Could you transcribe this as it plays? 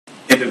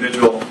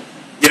individual.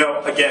 You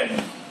know,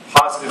 again,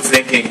 positive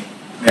thinking,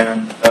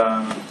 man.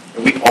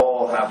 We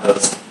all have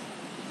those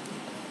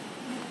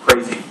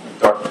crazy,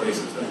 dark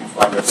places that we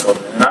find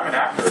ourselves in. And I'm an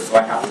actor, so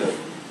I have to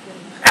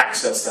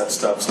access that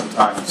stuff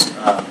sometimes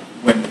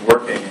when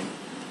working. And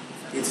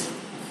it's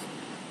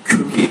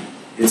kooky,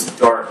 it's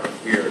dark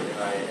and weird, and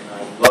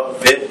I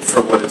love it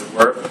for what it's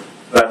worth,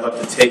 but I'd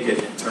love to take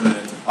it and turn it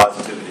into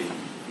positivity.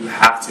 You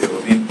have to.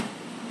 I mean,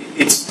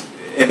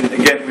 and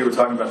again, we were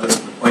talking about this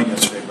on the plane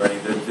yesterday, Bernie.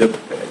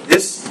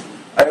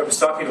 I was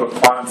talking to a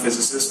quantum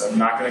physicist. I'm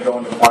not going to go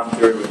into quantum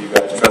theory with you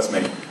guys, trust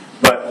me,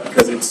 but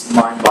because it's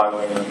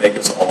mind-boggling and it'll make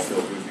us all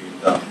feel goofy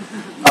and dumb.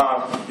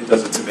 It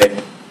does it to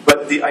me.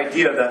 But the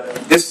idea that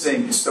this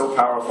thing is so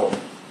powerful,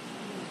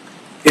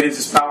 it is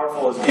as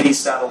powerful as any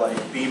satellite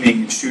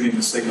beaming and shooting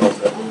the signals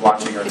that we're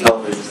watching our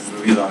television and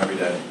movies on every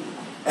day.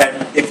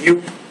 And if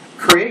you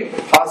create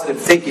positive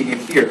thinking in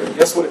here,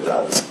 guess what it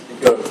does?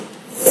 It goes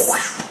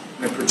whoosh,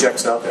 and it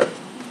projects out there.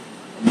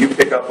 And you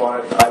pick up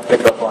on it, I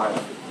pick up on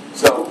it.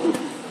 So,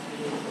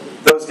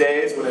 those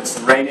days when it's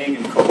raining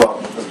and cold, well,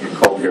 it doesn't get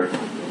cold here,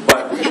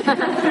 but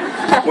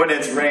when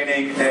it's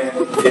raining and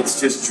it's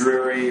just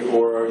dreary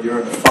or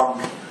you're in a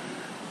funk,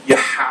 you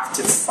have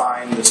to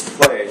find this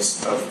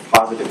place of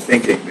positive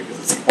thinking because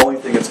it's the only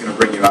thing that's going to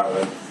bring you out of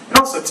it. And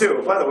also,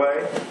 too, by the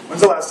way,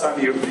 when's the last time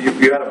you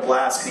had a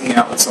blast hanging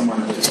out with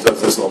someone who just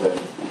does this all day?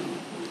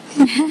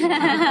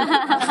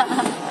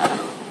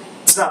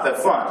 It's not that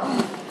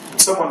fun.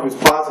 Someone who's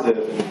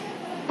positive and,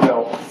 you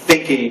know,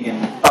 thinking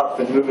and up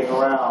and moving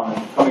around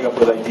and coming up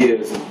with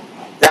ideas, and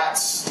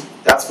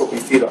that's what we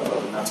feed off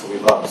of, and that's what we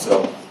love.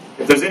 So,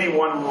 if there's any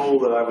one rule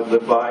that I would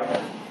live by,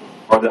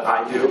 or that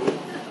I do,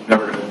 I'm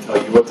never going to tell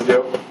you what to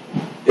do,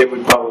 it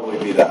would probably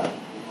be that.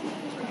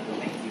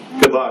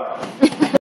 Good luck.